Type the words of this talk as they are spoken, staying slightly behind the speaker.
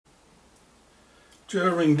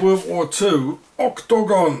During World War II,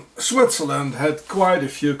 OCTOGON, Switzerland had quite a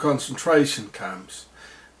few concentration camps,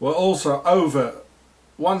 where also over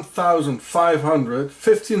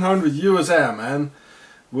 1,500 US airmen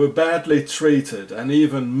were badly treated and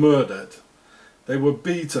even murdered. They were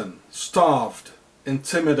beaten, starved,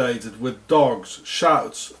 intimidated with dogs,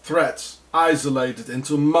 shouts, threats, isolated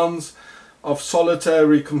into months of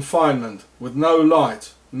solitary confinement with no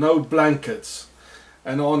light, no blankets,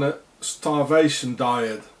 and on a starvation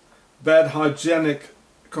diet, bad hygienic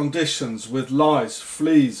conditions with lice,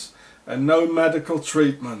 fleas, and no medical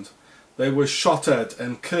treatment. They were shot at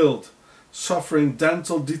and killed, suffering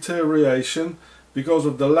dental deterioration because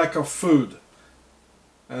of the lack of food.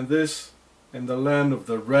 And this in the land of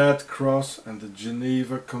the Red Cross and the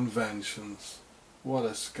Geneva Conventions. What a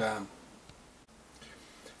scam.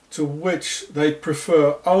 To which they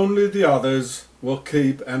prefer only the others will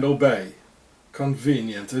keep and obey.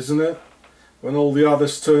 Convenient, isn't it? When all the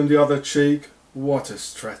others turn the other cheek, what a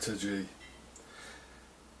strategy.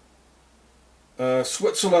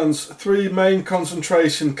 Switzerland's three main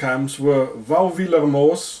concentration camps were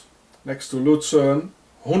WAUWILERMOOS, next to Lucerne,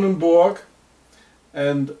 HÜNENBERG,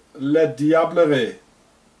 and Les DIABLERETS,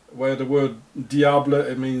 where the word diable,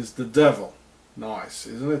 it means the devil. Nice,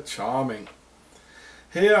 isn't it? Charming.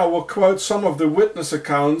 Here I will quote some of the witness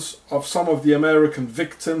accounts of some of the American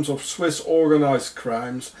victims of Swiss organized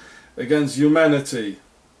crimes against humanity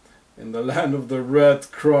in the land of the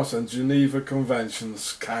Red Cross and Geneva Convention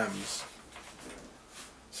scams.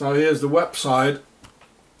 So here's the website,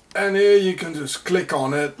 and here you can just click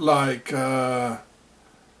on it like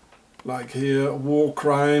here, war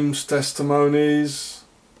crimes, testimonies.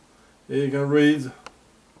 Here you can read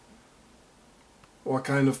what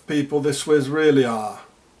kind of people the Swiss really are,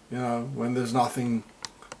 you know, when there's nothing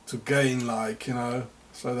to gain, like, you know,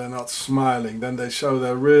 so they're not smiling. Then they show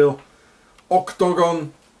their real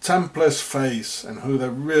OCTOGON TEMPLARS face and who they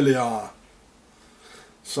really are.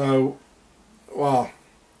 So, well,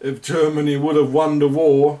 if Germany would have won the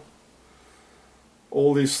war,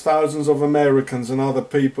 all these thousands of Americans and other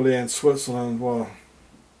people here in Switzerland, well,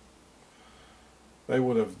 they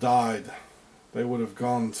would have died. They would have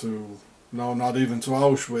gone to, no, not even to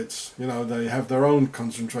Auschwitz. You know, they have their own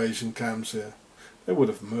concentration camps here. They would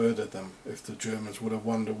have murdered them if the Germans would have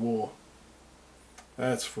won the war.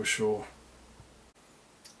 That's for sure.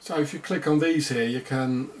 So if you click on these here, you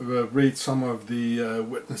can read some of the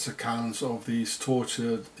witness accounts of these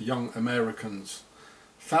tortured young Americans.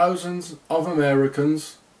 Thousands of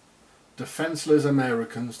Americans, defenseless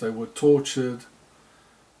Americans, they were tortured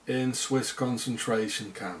in Swiss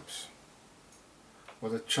concentration camps.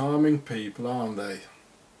 What a charming people, aren't they?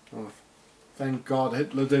 Oh, thank God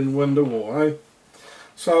Hitler didn't win the war, eh?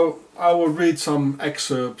 So I will read some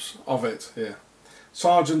excerpts of it here.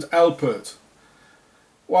 Sergeant Alpert.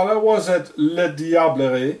 While I was at Les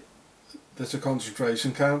Diablерets, that's a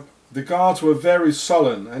concentration camp, the guards were very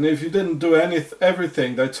sullen, and if you didn't do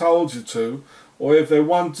everything they told you to, or if they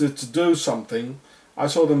wanted to do something, I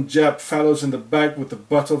saw them jab fellows in the back with the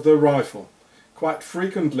butt of their rifle. Quite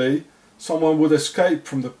frequently someone would escape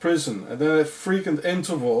from the prison, and then at frequent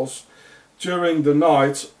intervals during the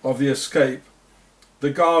night of the escape,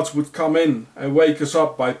 the guards would come in and wake us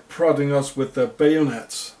up by prodding us with their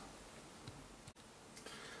bayonets.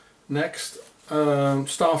 Next,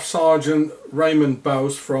 Staff Sergeant Raymond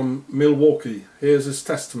Bowes from Milwaukee. Here's his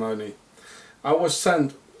testimony. I was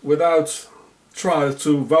sent without trial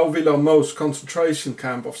to WAUWILERMOOS concentration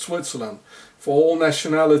camp of Switzerland for all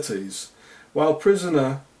nationalities. While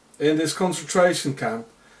prisoner in this concentration camp,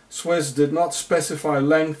 Swiss did not specify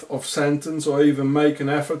length of sentence or even make an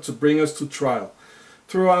effort to bring us to trial.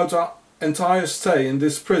 Throughout our entire stay in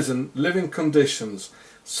this prison, living conditions,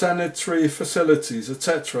 sanitary facilities,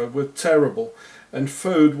 etc. were terrible, and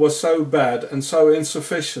food was so bad and so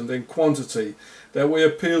insufficient in quantity that we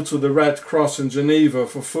appealed to the Red Cross in Geneva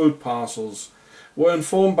for food parcels. We were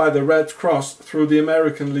informed by the Red Cross through the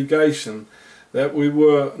American legation that we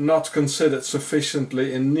were not considered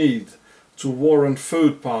sufficiently in need to warrant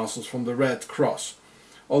food parcels from the Red Cross,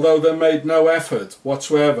 although they made no effort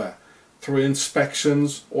whatsoever through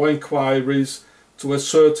inspections or inquiries to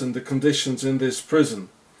ascertain the conditions in this prison.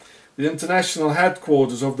 The international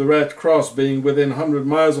headquarters of the Red Cross being within 100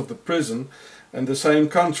 miles of the prison and the same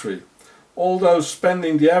country. All those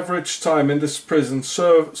spending the average time in this prison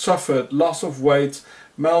suffered loss of weight,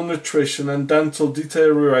 malnutrition and dental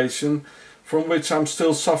deterioration, from which I'm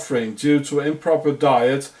still suffering due to improper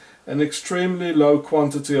diet and extremely low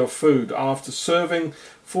quantity of food after serving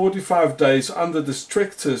 45 days under the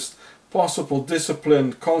strictest possible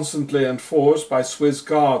discipline constantly enforced by Swiss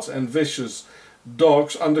guards and vicious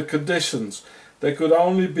dogs under conditions they could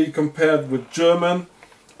only be compared with German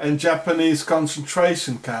and Japanese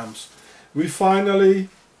concentration camps. We finally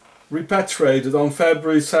repatriated on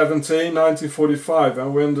February 17, 1945,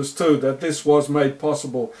 and we understood that this was made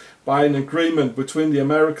possible by an agreement between the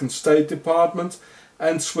American State Department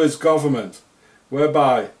and Swiss government,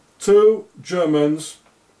 whereby 2 Germans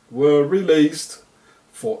were released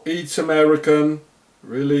for each American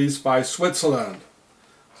released by Switzerland.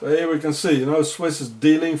 So here we can see, you know, Swiss is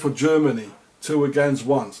dealing for Germany, 2 against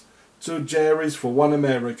 1. 2 Jerrys for 1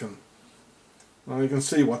 American. Now you can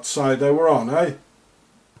see what side they were on, eh?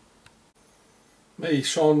 Me,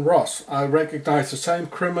 Sean Ross, I recognise the same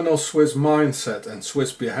criminal Swiss mindset and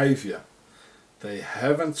Swiss behaviour. They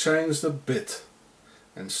haven't changed a bit,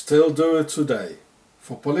 and still do it today.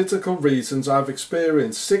 For political reasons, I've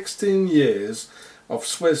experienced 16 years of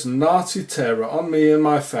Swiss Nazi terror on me and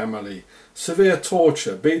my family, severe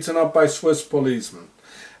torture, beaten up by Swiss policemen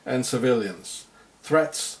and civilians,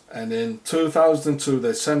 threats, and in 2002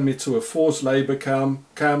 they sent me to a forced labour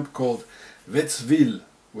camp called Witzwil,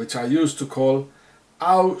 which I used to call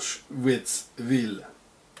Auschwitzwil.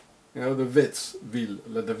 You know, the Witzwil,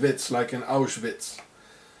 the Witz like in Auschwitz.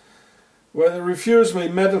 Where they refused me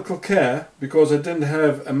medical care because I didn't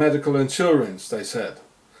have a medical insurance, they said.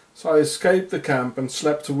 So I escaped the camp and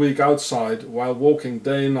slept a week outside while walking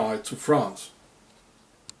day and night to France.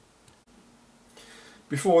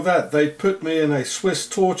 Before that, they put me in a Swiss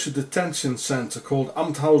torture detention centre called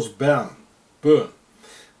Amthaus Bern,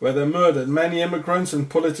 where they murdered many immigrants and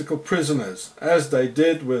political prisoners, as they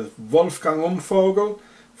did with Wolfgang Umvogel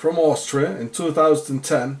from Austria in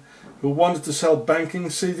 2010, who wanted to sell banking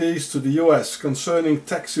CDs to the US concerning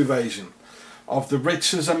tax evasion of the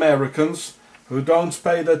richest Americans who don't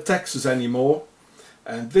pay their taxes anymore.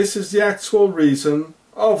 And this is the actual reason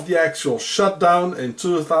of the actual shutdown in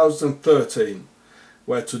 2013,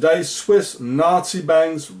 where today's Swiss Nazi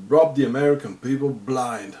banks rob the American people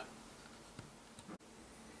blind.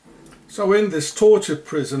 So in this torture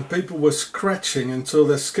prison, people were scratching until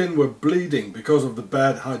their skin were bleeding because of the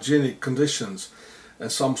bad hygienic conditions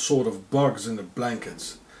and some sort of bugs in the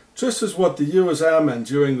blankets. Just as what the US airmen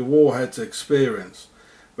during the war had to experience.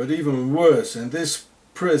 But even worse, in this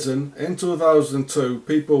prison in 2002,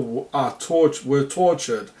 people were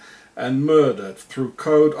tortured and murdered through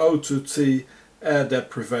Code O2T air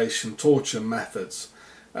deprivation torture methods.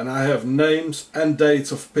 And I have names and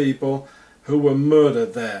dates of people who were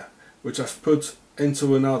murdered there, which I've put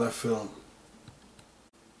into another film.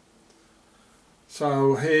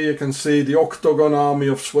 So here you can see the OCTOGON army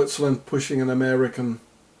of Switzerland pushing an American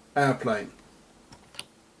airplane.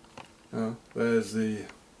 There's the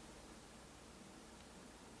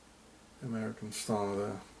American star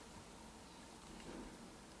there.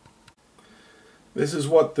 This is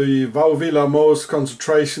what the WAUWILERMOOS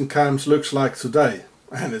concentration camps looks like today,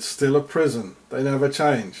 and it's still a prison. They never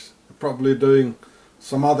changed. They're probably doing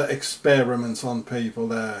some other experiments on people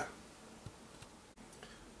there.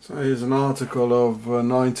 So here's an article of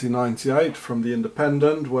 1998 from the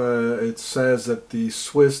Independent, where it says that the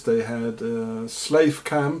Swiss, they had slave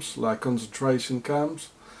camps, like concentration camps,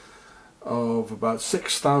 of about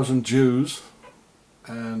 6,000 Jews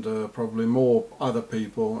and probably more other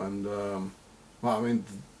people, and well, I mean,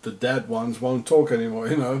 the dead ones won't talk anymore,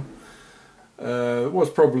 you know. It was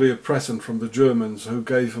probably a present from the Germans, who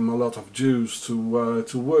gave them a lot of Jews to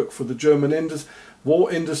work for the German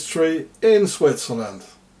war industry in Switzerland.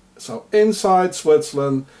 So inside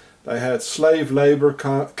Switzerland they had slave labour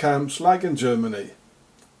camps like in Germany.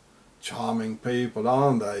 Charming people,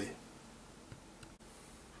 aren't they?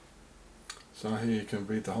 So here you can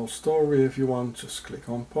read the whole story if you want. Just click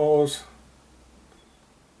on pause.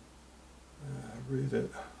 Read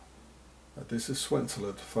it. But this is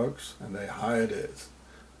Switzerland, folks, and they hired it.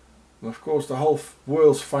 And of course the whole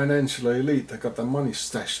world's financial elite, they got their money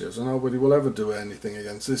stashed, and nobody will ever do anything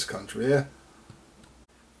against this country, yeah?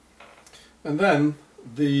 And then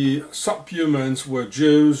the subhumans were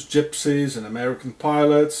Jews, gypsies and American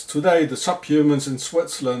pilots. Today the subhumans in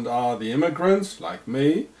Switzerland are the immigrants, like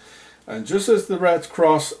me. And just as the Red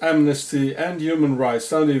Cross, Amnesty and Human Rights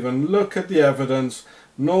don't even look at the evidence,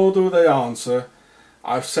 nor do they answer,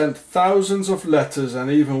 I've sent thousands of letters and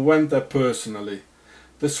even went there personally.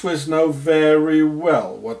 The Swiss know very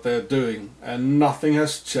well what they're doing, and nothing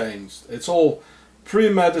has changed. It's all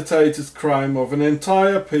premeditated crime of an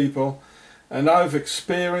entire people, and I've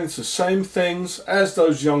experienced the same things as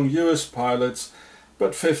those young US pilots,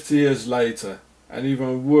 but 50 years later, and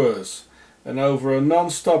even worse, and over a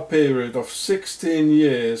non-stop period of 16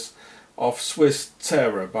 years of Swiss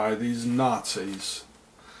terror by these Nazis.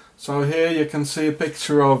 So here you can see a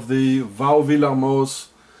picture of the WAUWILERMOOS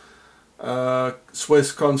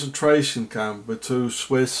Swiss concentration camp with two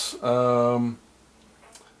Swiss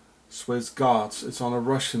guards. It's on a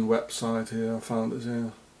Russian website here, I found it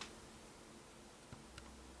here.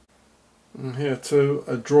 And here too,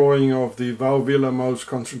 a drawing of the WAUWILERMOOS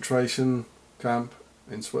concentration camp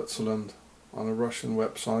in Switzerland on a Russian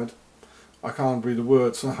website. I can't read the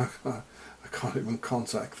words, so I can't even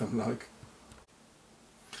contact them. Like.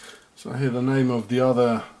 So here the name of the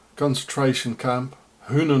other concentration camp,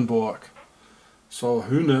 HÜNENBERG. So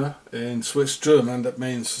Hühne in Swiss German, that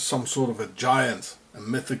means some sort of a giant, a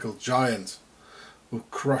mythical giant who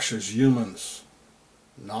crushes humans.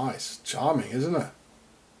 Nice, charming, isn't it?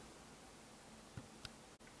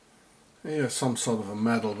 Here's some sort of a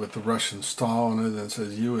medal with the Russian star on it, and it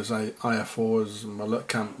says USA IFO's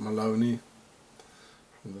Camp Maloney.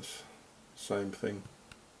 And this same thing.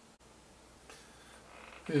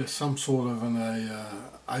 Here's some sort of an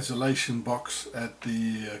isolation box at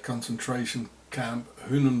the concentration camp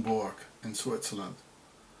HÜNENBERG in Switzerland.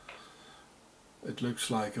 It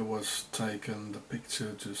looks like it was taken, the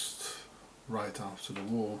picture, just right after the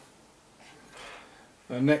war.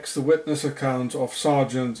 Next, the witness account of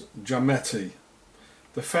Sergeant Giametti.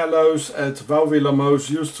 The fellows at WAUWILERMOOS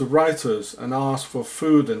used to write us and ask for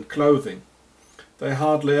food and clothing. They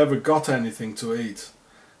hardly ever got anything to eat.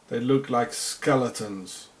 They looked like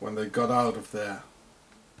skeletons when they got out of there.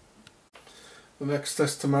 The next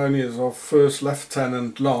testimony is of First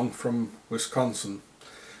Lieutenant Long from Wisconsin.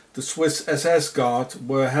 The Swiss SS guard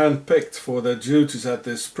were hand-picked for their duties at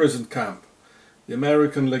this prison camp. The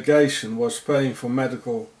American legation was paying for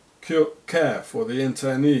medical care for the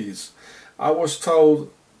internees. I was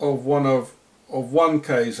told of one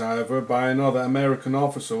case, however, by another American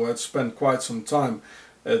officer who had spent quite some time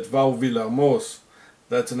at WAUWILERMOOS,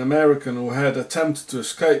 that an American who had attempted to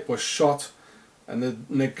escape was shot and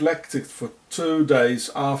neglected for 2 days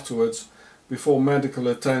afterwards before medical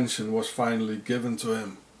attention was finally given to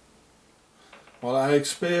him. Well, I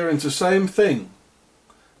experienced the same thing.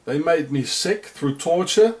 They made me sick through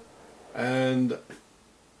torture and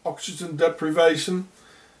oxygen deprivation,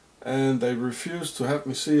 and they refused to have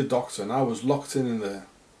me see a doctor, and I was locked in there.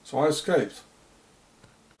 So I escaped.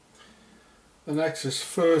 The next is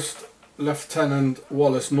First Lieutenant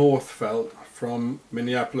Wallace Northfeld from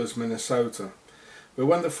Minneapolis, Minnesota. But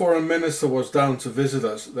when the foreign minister was down to visit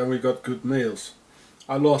us, then we got good meals.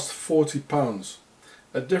 I lost 40 pounds.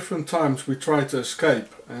 At different times we tried to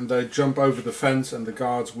escape, and they'd jump over the fence and the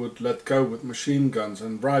guards would let go with machine guns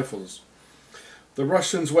and rifles. The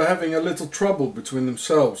Russians were having a little trouble between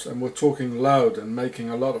themselves and were talking loud and making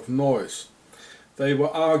a lot of noise. They were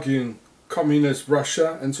arguing communist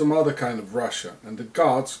Russia and some other kind of Russia, and the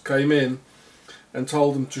guards came in and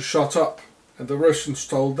told them to shut up, and the Russians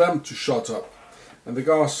told them to shut up, and the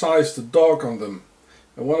guards seized a dog on them.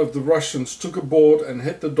 And one of the Russians took a board and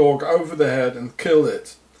hit the dog over the head and killed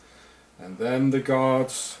it. And then the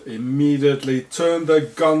guards immediately turned their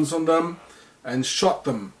guns on them and shot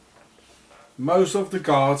them. Most of the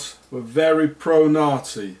guards were very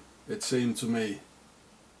pro-Nazi, it seemed to me.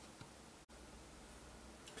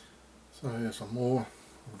 So here's some more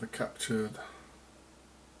of the captured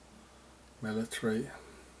military,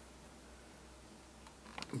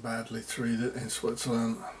 badly treated in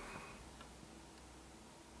Switzerland.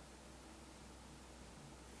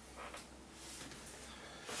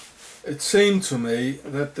 It seemed to me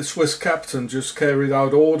that the Swiss captain just carried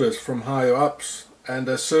out orders from higher ups, and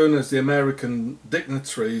as soon as the American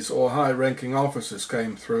dignitaries or high-ranking officers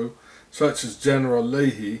came through, such as General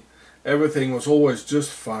Leahy, everything was always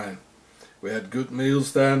just fine. We had good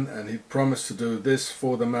meals then, and he promised to do this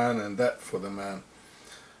for the man and that for the man.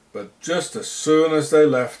 But just as soon as they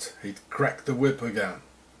left, he'd crack the whip again.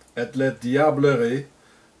 At Les Diablerets,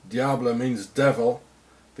 diable means devil,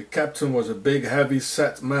 the captain was a big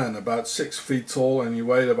heavy-set man, about 6 feet tall, and he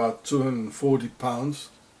weighed about 240 pounds.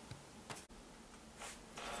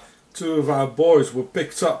 2 of our boys were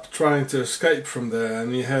picked up trying to escape from there,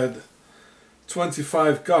 and he had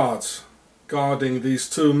 25 guards guarding these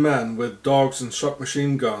 2 men with dogs and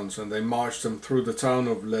submachine guns, and they marched them through the town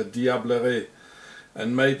of Les Diablerets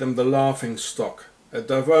and made them the laughing stock. At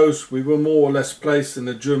Davos we were more or less placed in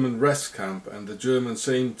a German rest camp, and the Germans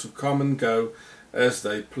seemed to come and go as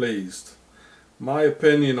they pleased. My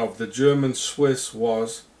opinion of the German Swiss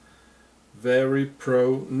was very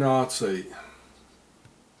pro-Nazi.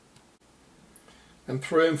 And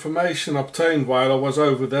through information obtained while I was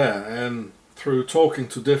over there, and through talking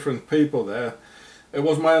to different people there, it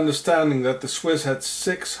was my understanding that the Swiss had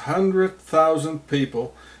 600,000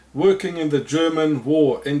 people working in the German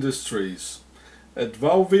war industries. At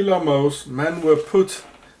WAUWILERMOOS, men were put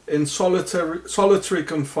in solitary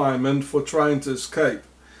confinement for trying to escape,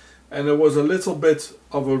 and there was a little bit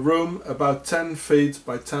of a room about 10 feet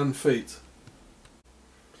by 10 feet.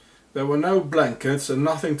 There were no blankets and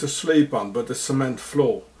nothing to sleep on but the cement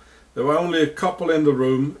floor. There were only a couple in the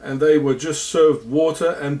room, and they were just served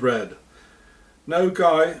water and bread. One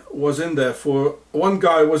guy was in there for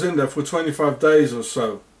 25 days or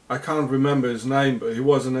so. I can't remember his name, but he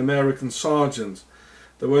was an American sergeant.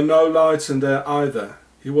 There were no lights in there either.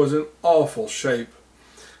 He was in awful shape.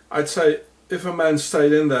 I'd say if a man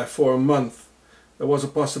stayed in there for a month, there was a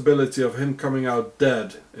possibility of him coming out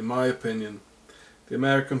dead, in my opinion. The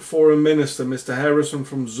American Foreign Minister, Mr. Harrison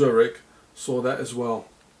from Zurich, saw that as well.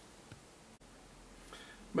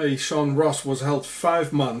 Sean Ross was held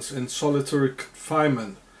 5 months in solitary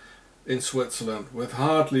confinement in Switzerland, with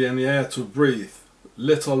hardly any air to breathe,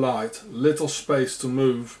 little light, little space to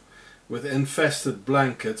move, with infested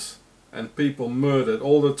blankets and people murdered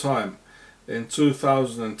all the time in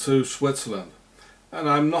 2002 Switzerland. And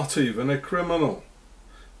I'm not even a criminal,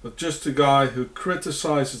 but just a guy who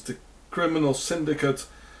criticizes the criminal syndicate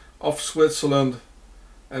of Switzerland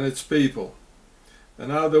and its people. And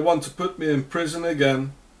now they want to put me in prison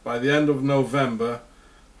again by the end of November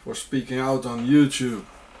for speaking out on YouTube.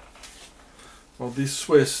 Well, these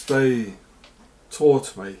Swiss, they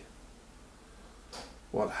taught me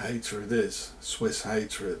what hatred is, Swiss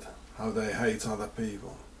hatred, how they hate other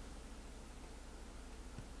people.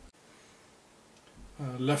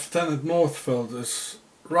 Lieutenant Northfeld is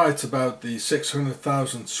right about the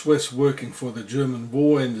 600,000 Swiss working for the German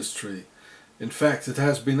war industry. In fact, it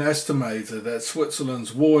has been estimated that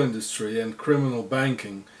Switzerland's war industry and criminal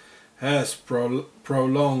banking has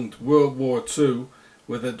prolonged World War II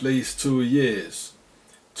with at least 2 years.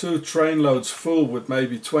 2 trainloads full with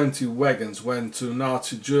maybe 20 wagons went to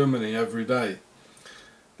Nazi Germany every day.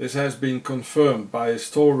 This has been confirmed by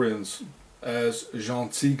historians as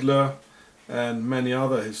Jean Ziegler and many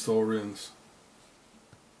other historians.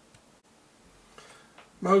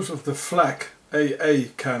 Most of the Flak AA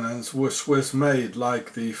cannons were Swiss made,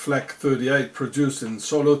 like the Flak 38 produced in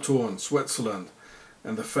Solothurn, Switzerland,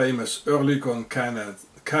 and the famous Oerlikon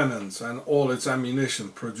cannons and all its ammunition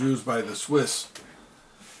produced by the Swiss.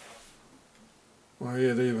 Well,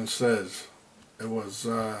 here it even says it was,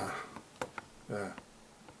 yeah,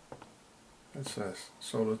 it says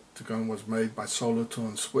Solothurn was made by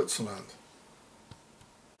Solothurn, Switzerland.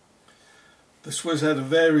 The Swiss had a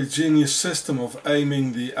very genius system of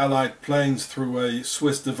aiming the Allied planes through a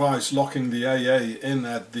Swiss device, locking the AA in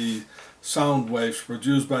at the sound waves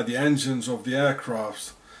produced by the engines of the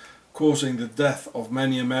aircraft, causing the death of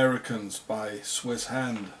many Americans by Swiss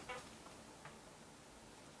hand.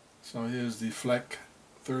 So here's the Flak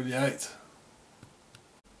 38.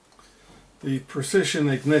 The precision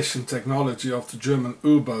ignition technology of the German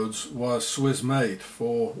U-boats was Swiss made,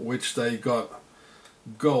 for which they got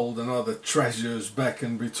gold and other treasures back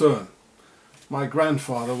in return. My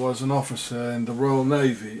grandfather was an officer in the Royal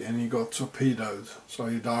Navy and he got torpedoed, so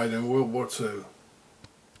he died in World War II.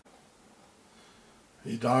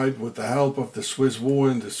 He died with the help of the Swiss war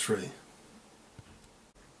industry.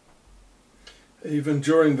 Even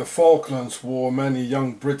during the Falklands War, many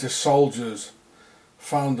young British soldiers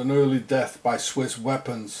found an early death by Swiss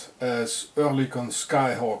weapons, as Oerlikon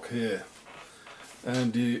Skyhawk here.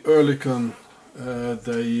 And the Oerlikon,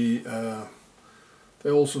 they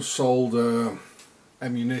also sold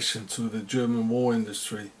ammunition to the German war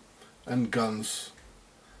industry and guns.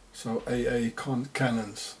 So AA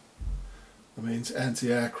cannons, that means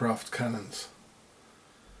anti-aircraft cannons.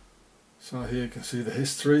 So here you can see the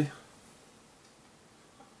history,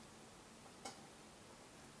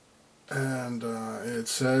 and it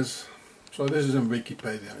says, so this is in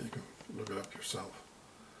Wikipedia, you can look it up yourself,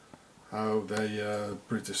 how they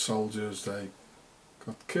British soldiers, they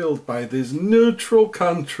got killed by this neutral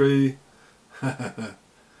country.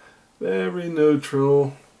 Very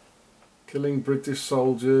neutral, killing British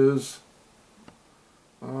soldiers.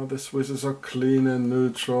 Oh, the Swiss are clean and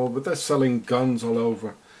neutral, but they're selling guns all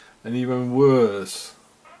over. And even worse,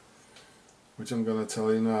 which I'm going to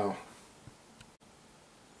tell you now.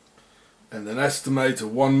 And an estimated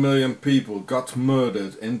 1 million people got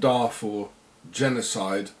murdered in Darfur,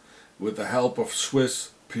 genocide, with the help of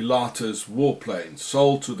Swiss Pilatus warplanes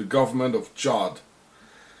sold to the government of Chad.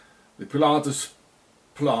 The Pilatus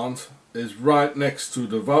plant is right next to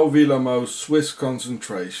the WAUWILERMOOS Swiss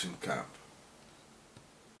concentration camp.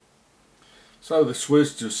 So the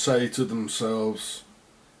Swiss just say to themselves,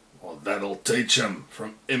 well, that'll teach them,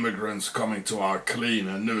 from immigrants coming to our clean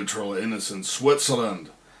and neutral innocent Switzerland.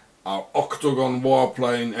 Our OCTOGON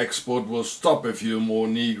warplane export will stop a few more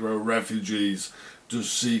Negro refugees to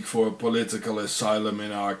seek for a political asylum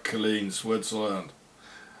in our clean Switzerland.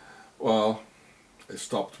 Well, it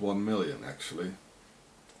stopped 1 million actually.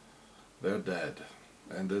 They're dead,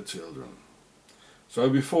 and their children. So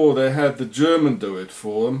before they had the German do it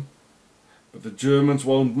for them, but the Germans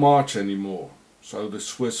won't march anymore. So the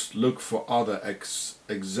Swiss look for other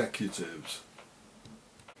executives.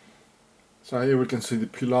 So here we can see the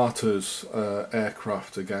Pilatus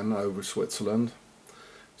aircraft again over Switzerland.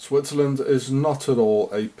 Switzerland is not at all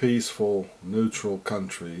a peaceful, neutral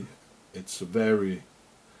country. It's a very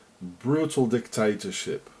brutal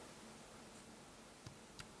dictatorship.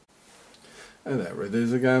 And there it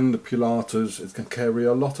is again, the Pilatus. It can carry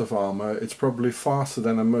a lot of armour. It's probably faster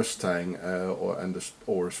than a Mustang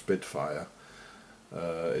or a Spitfire.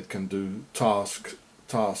 It can do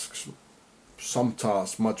some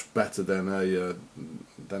tasks much better than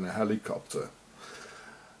a helicopter.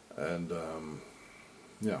 And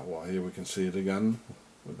yeah, well, here we can see it again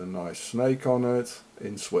with a nice snake on it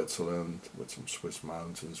in Switzerland with some Swiss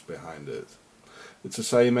mountains behind it. It's the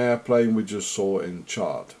same airplane we just saw in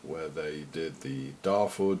Chad, where they did the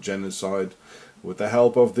Darfur genocide with the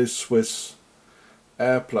help of this Swiss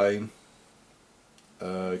airplane,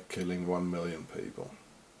 killing 1 million people.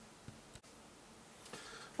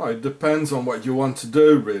 Well, it depends on what you want to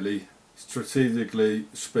do, really, strategically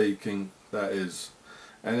speaking, that is.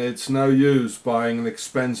 And it's no use buying an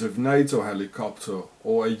expensive NATO helicopter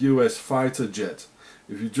or a US fighter jet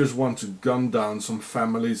if you just want to gun down some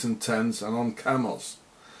families in tents and on camels.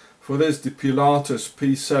 For this, the Pilatus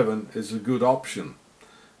P7 is a good option.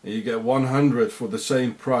 And you get 100 for the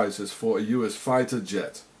same price as for a US fighter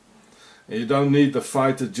jet. And you don't need the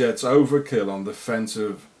fighter jet's overkill on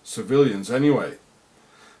defensive civilians anyway.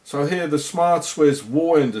 So here the smart Swiss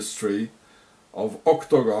war industry of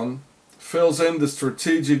OCTOGON fills in the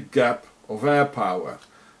strategic gap of air power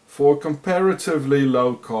for comparatively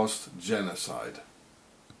low-cost genocide.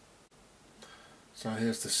 So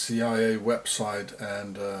here's the CIA website,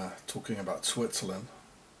 and talking about Switzerland,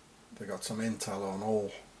 they got some intel on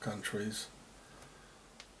all countries.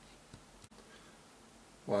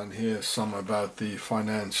 Well, and here's some about the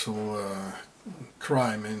financial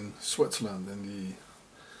crime in Switzerland in the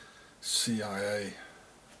CIA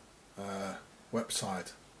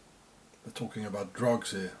website. They're talking about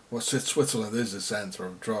drugs here. Well, Switzerland is the center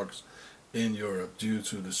of drugs in Europe due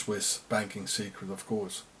to the Swiss banking secret, of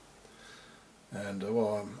course. And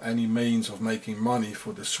well, any means of making money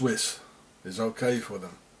for the Swiss is okay for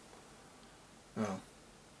them.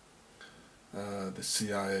 The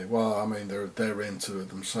CIA, well, I mean, they're into it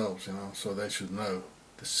themselves, you know, so they should know.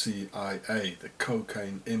 The CIA, the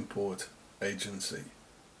Cocaine Import Agency.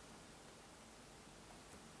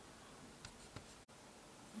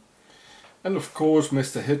 And of course,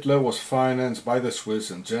 Mr. Hitler was financed by the Swiss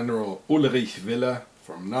and General Ulrich Wille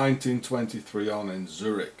from 1923 on in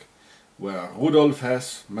Zurich, where Rudolf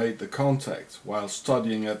Hess made the contact while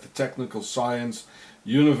studying at the Technical Science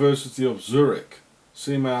University of Zurich.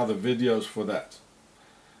 See my other videos for that.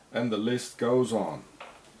 And the list goes on.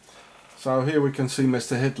 So here we can see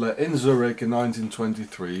Mr. Hitler in Zurich in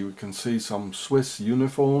 1923. We can see some Swiss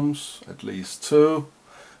uniforms, at least two.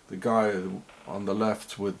 The guy on the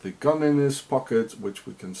left with the gun in his pocket, which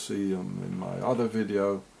we can see in my other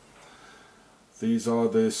video. These are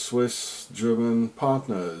the Swiss-German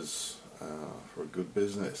partners for good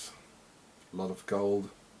business. A lot of gold,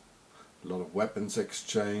 a lot of weapons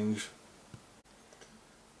exchange.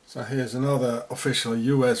 So here's another official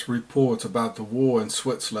US report about the war in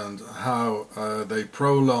Switzerland, how they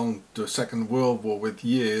prolonged the Second World War with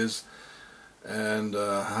years, and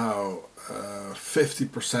how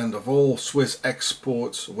 50% of all Swiss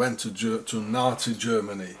exports went to Nazi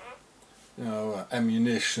Germany. You know,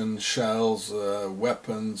 ammunition, shells,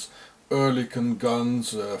 weapons, Oerlikon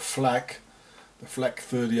guns, flak, the Flak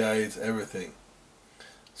 38, everything.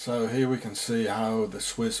 So here we can see how the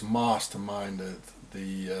Swiss masterminded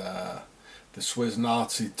the Swiss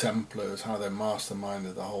Nazi Templars, how they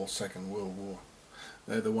masterminded the whole Second World War.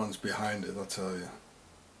 They're the ones behind it, I tell you.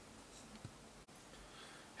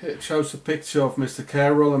 Here it shows a picture of Mr.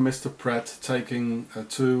 Carroll and Mr. Pratt taking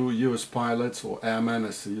two US pilots, or airmen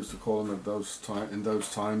as they used to call them in those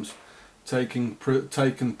times, taken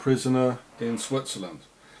prisoner in Switzerland.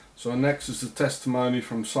 So next is the testimony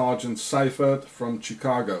from Sergeant Seifert from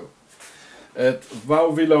Chicago. At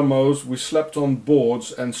WAUWILERMOOS we slept on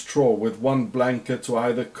boards and straw with one blanket to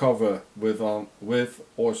either cover with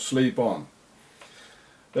or sleep on.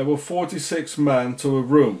 There were 46 men to a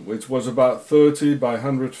room, which was about 30 by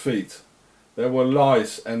 100 feet. There were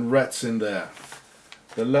lice and rats in there.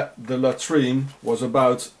 The latrine was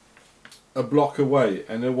about a block away,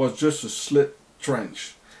 and it was just a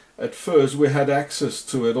trench. At first we had access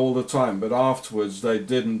to it all the time, but afterwards they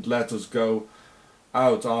didn't let us go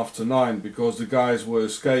out after 9 because the guys were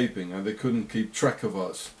escaping and they couldn't keep track of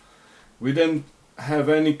us. We didn't have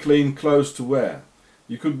any clean clothes to wear.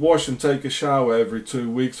 You could wash and take a shower every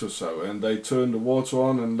 2 weeks or so, and they turn the water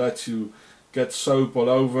on and let you get soap all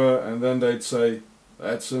over, and then they'd say,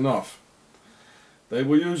 that's enough. They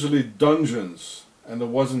were usually dungeons and there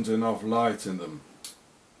wasn't enough light in them.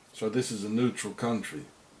 So this is a neutral country.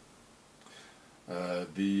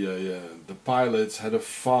 The pilots had a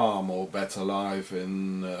far more better life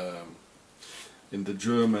in the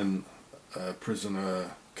German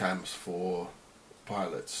prisoner camps for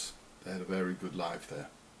pilots. They had a very good life there.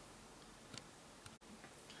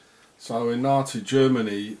 So in Nazi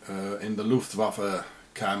Germany, in the Luftwaffe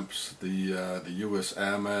camps, the US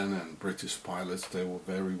airmen and British pilots, they were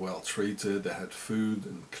very well treated. They had food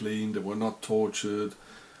and clean. They were not tortured.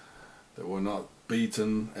 They were not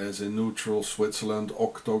beaten as in neutral Switzerland,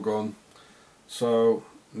 OCTOGON. So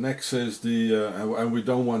next is the and we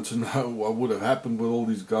don't want to know what would have happened with all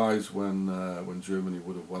these guys when Germany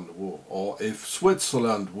would have won the war, or if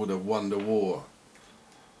Switzerland would have won the war.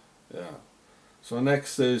 Yeah. So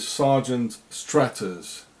next is Sergeant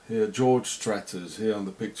Stratters. Here, George Stratters, here on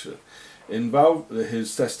the picture. In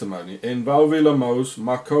his testimony. In WAUWILERMOOS,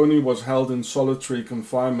 Marconi was held in solitary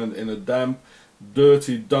confinement in a damp,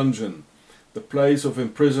 dirty dungeon. The place of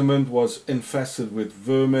imprisonment was infested with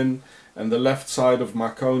vermin, and the left side of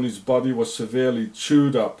Marconi's body was severely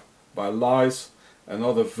chewed up by lice and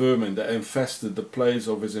other vermin that infested the place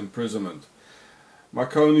of his imprisonment.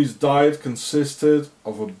 Marconi's diet consisted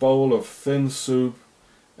of a bowl of thin soup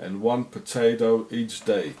and 1 potato each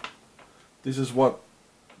day. This is what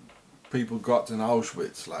people got in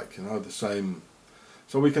Auschwitz, like, you know, the same.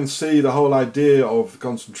 So we can see the whole idea of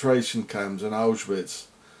concentration camps in Auschwitz.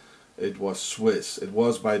 It was Swiss. It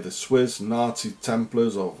was by the Swiss Nazi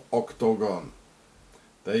Templars of OCTOGON.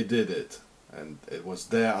 They did it, and it was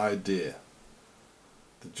their idea.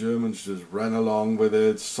 The Germans just ran along with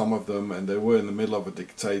it, some of them, and they were in the middle of a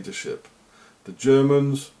dictatorship. The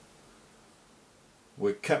Germans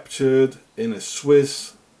were captured in a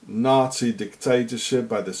Swiss Nazi dictatorship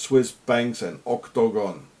by the Swiss banks and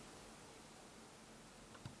OCTOGON.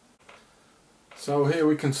 So here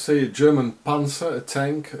we can see a German Panzer, a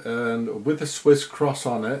tank, and with a Swiss cross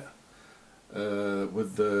on it.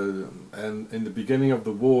 And in the beginning of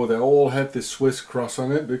the war they all had this Swiss cross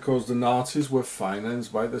on it because the Nazis were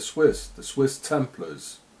financed by the Swiss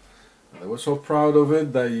Templars. And they were so proud of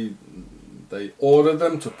it, they ordered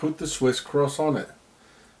them to put the Swiss cross on it.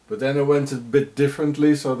 But then it went a bit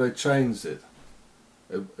differently, so they changed it.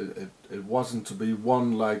 It wasn't to be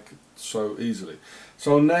won like so easily.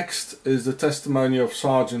 So next is the testimony of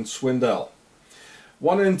Sergeant Swindle.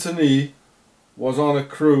 One internee was on a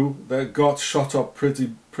crew that got shot up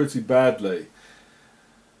pretty badly.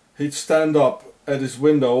 He'd stand up at his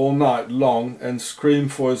window all night long and scream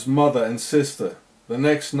for his mother and sister. The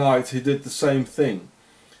next night he did the same thing.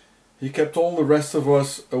 He kept all the rest of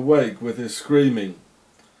us awake with his screaming.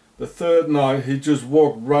 The third night he just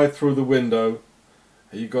walked right through the window.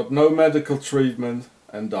 He got no medical treatment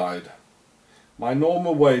and died. My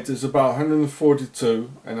normal weight is about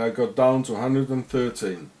 142 and I got down to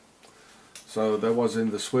 113. So that was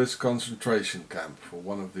in the Swiss concentration camp for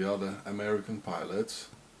one of the other American pilots.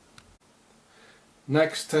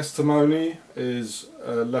 Next testimony is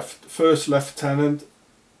First Lieutenant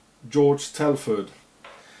George Telford.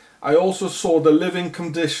 I also saw the living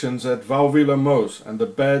conditions at WAUWILERMOOS, and the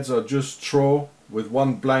beds are just straw with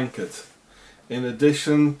 1 blanket. In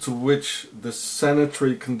addition to which the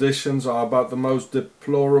sanitary conditions are about the most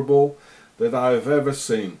deplorable that I have ever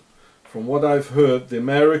seen. From what I've heard, the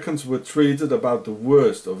Americans were treated about the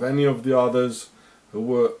worst of any of the others who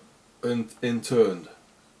were interned.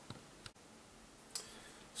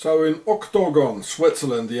 So in OCTOGON,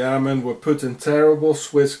 Switzerland, the airmen were put in terrible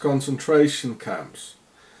Swiss concentration camps.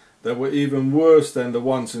 They were even worse than the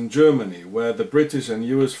ones in Germany, where the British and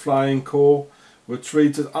US Flying Corps were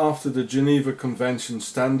treated after the Geneva Convention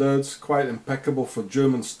standards, quite impeccable for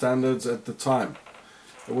German standards at the time.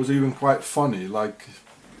 It was even quite funny, like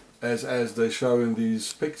as they show in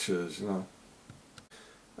these pictures, you know.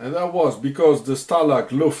 And that was because the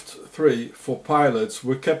Stalag Luft III for pilots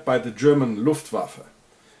were kept by the German Luftwaffe,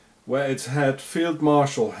 where its head Field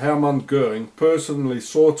Marshal Hermann Göring personally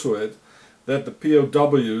saw to it that the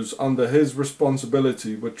POWs under his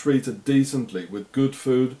responsibility were treated decently with good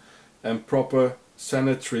food and proper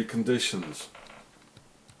sanitary conditions.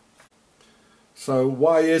 So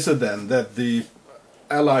why is it then that the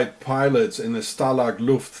Allied pilots in the Stalag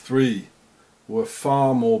Luft III were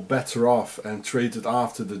far more better off and treated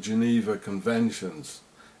after the Geneva Conventions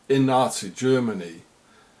in Nazi Germany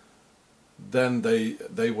than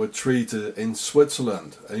they were treated in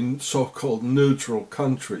Switzerland, a so-called neutral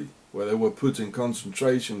country where they were put in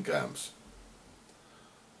concentration camps.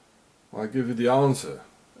 Well, I give you the answer.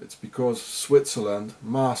 It's because Switzerland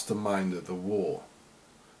masterminded the war.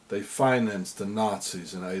 They financed the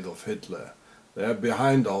Nazis and Adolf Hitler. They are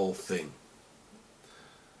behind the whole thing.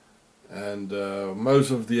 And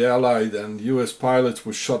most of the Allied and US pilots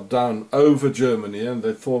were shot down over Germany, and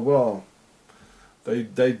they thought, well,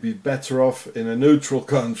 they'd be better off in a neutral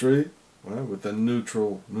country, with the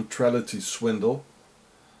neutrality swindle.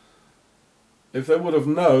 If they would have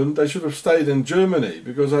known, they should have stayed in Germany,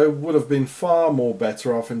 because they would have been far more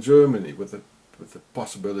better off in Germany with the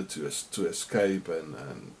possibility to escape and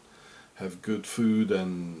have good food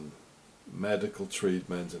and medical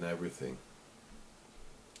treatment and everything.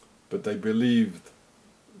 But they believed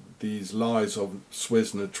these lies of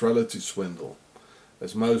Swiss neutrality swindle,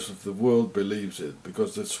 as most of the world believes it,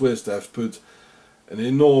 because the Swiss have put an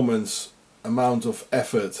enormous amount of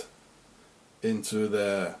effort into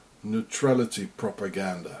their neutrality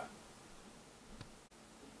propaganda.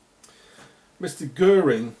 Mr.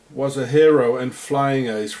 Göring was a hero and flying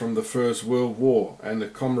ace from the First World War and a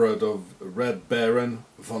comrade of Red Baron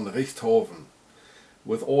von Richthofen,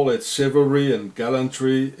 with all its chivalry and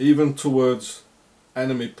gallantry even towards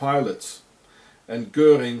enemy pilots. And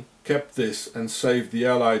Göring kept this and saved the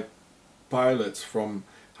Allied pilots from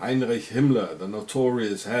Heinrich Himmler, the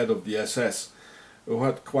notorious head of the SS, who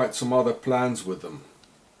had quite some other plans with them.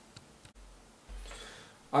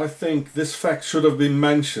 I think this fact should have been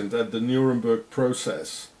mentioned at the Nuremberg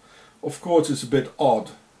process. Of course, it's a bit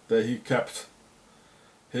odd that he kept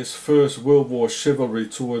his First World War chivalry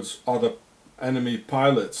towards other enemy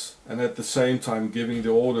pilots and at the same time giving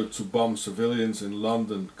the order to bomb civilians in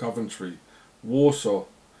London, Coventry, Warsaw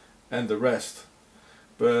and the rest.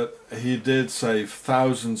 But he did save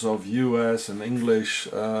thousands of US and English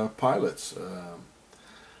pilots,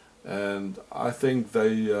 and I think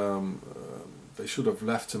they should have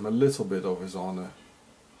left him a little bit of his honor.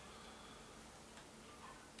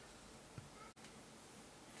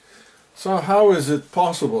 So how is it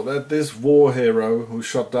possible that this war hero who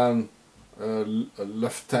shot down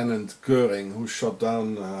Lieutenant Göring, who shot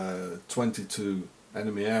down 22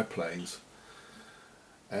 enemy airplanes,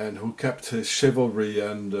 and who kept his chivalry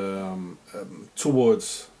and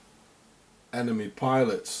towards enemy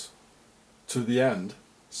pilots to the end,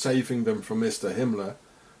 saving them from Mr. Himmler,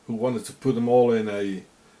 who wanted to put them all in a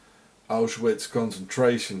Auschwitz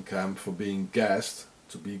concentration camp for being gassed,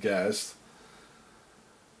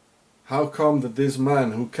 how come that this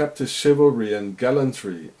man who kept his chivalry and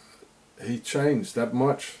gallantry, he changed that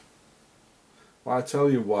much? Well, I tell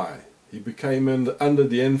you why. He became under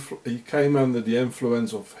the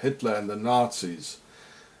influence of Hitler and the Nazis,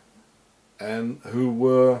 and who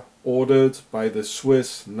were ordered by the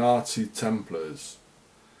Swiss Nazi Templars.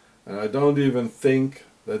 And I don't even think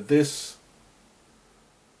that this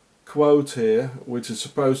quote here, which is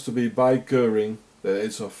supposed to be by Göring, that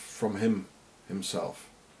it's from him himself.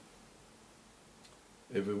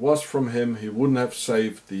 If it was from him, he wouldn't have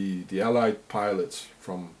saved the Allied pilots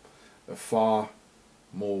from a far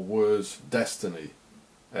more worse destiny,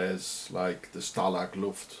 as like the Stalag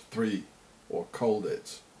Luft 3 or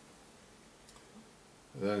Colditz.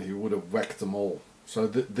 Then he would have whacked them all. So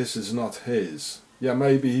this is not his. Yeah,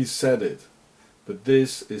 maybe he said it, but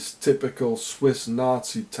this is typical Swiss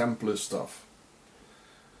Nazi Templar stuff.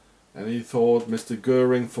 And he thought, Mr.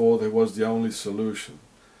 Göring thought it was the only solution.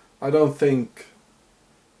 I don't think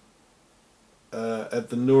at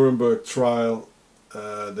the Nuremberg trial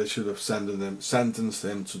they should have sentenced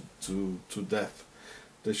him to death.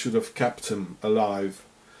 They should have kept him alive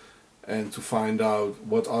and to find out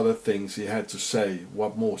what other things he had to say,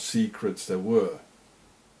 what more secrets there were.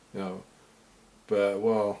 You know, but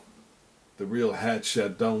well, the real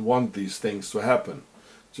headshed don't want these things to happen,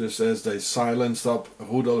 just as they silenced up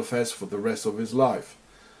Rudolf Hess for the rest of his life.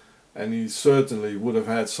 And he certainly would have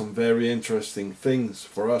had some very interesting things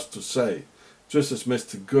for us to say, just as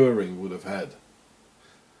Mr. Göring would have had.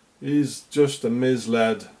 He's just a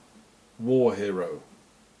misled war hero,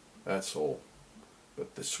 that's all.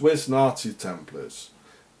 But the Swiss Nazi Templars,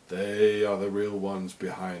 they are the real ones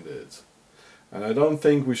behind it. And I don't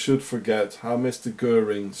think we should forget how Mr.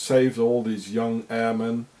 Göring saved all these young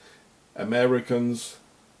airmen, Americans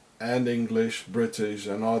and English, British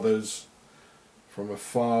and others, from a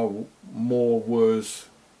far more worse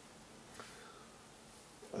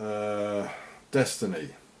destiny.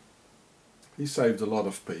 He saved a lot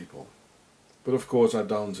of people, but of course I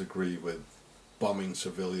don't agree with bombing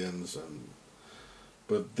civilians,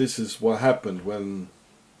 but this is what happened when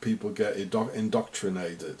people get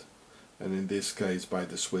indoctrinated, and in this case by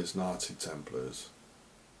the Swiss Nazi Templars.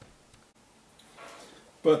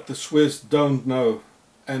 But the Swiss don't know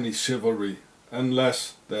any chivalry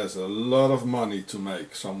unless there's a lot of money to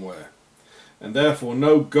make somewhere, and therefore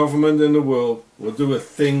no government in the world will do a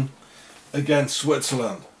thing against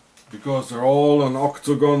Switzerland, because they're all on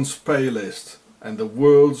OCTOGON's pay list, and the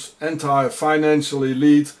world's entire financial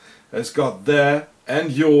elite has got their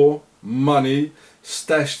and your money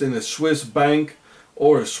stashed in a Swiss bank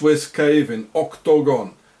or a Swiss cave in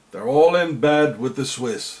OCTOGON. They're all in bed with the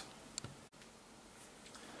Swiss.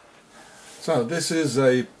 So this is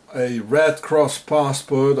a Red Cross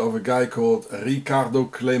passport of a guy called Ricardo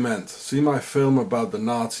Clement. See my film about the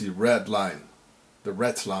Nazi Red Line, the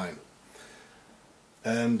Red Line.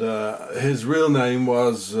 And his real name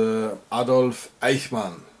was Adolf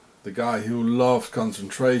Eichmann, the guy who loved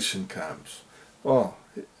concentration camps. Well,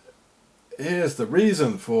 here's the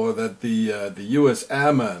reason for that: the US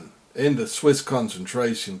airmen in the Swiss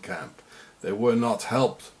concentration camp, they were not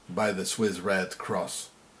helped by the Swiss Red Cross,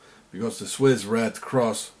 because the Swiss Red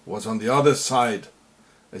Cross was on the other side,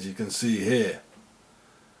 as you can see here.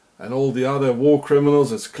 And all the other war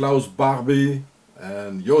criminals, as Klaus Barbie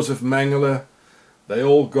and Josef Mengele, they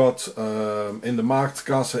all got, in the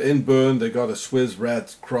Marktkasse in Bern, they got a Swiss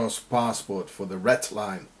Red Cross passport for the Red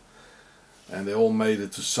Line. And they all made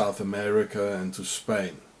it to South America and to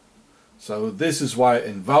Spain. So this is why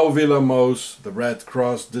in WAUWILERMOOS the Red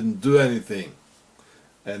Cross didn't do anything.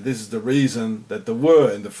 And this is the reason that there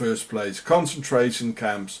were, in the first place, concentration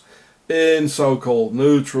camps in so-called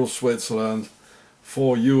neutral Switzerland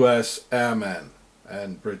for US airmen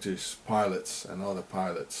and British pilots and other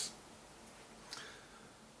pilots.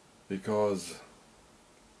 Because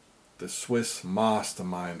the Swiss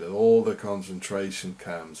masterminded all the concentration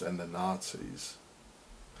camps and the Nazis.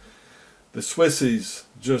 The Swissies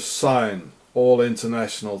just sign all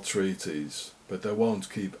international treaties, but they won't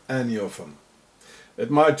keep any of them. It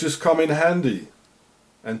might just come in handy,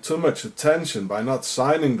 and too much attention by not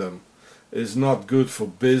signing them is not good for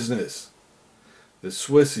business. The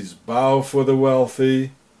Swissies bow for the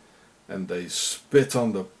wealthy, and they spit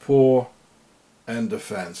on the poor and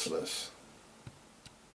defenseless.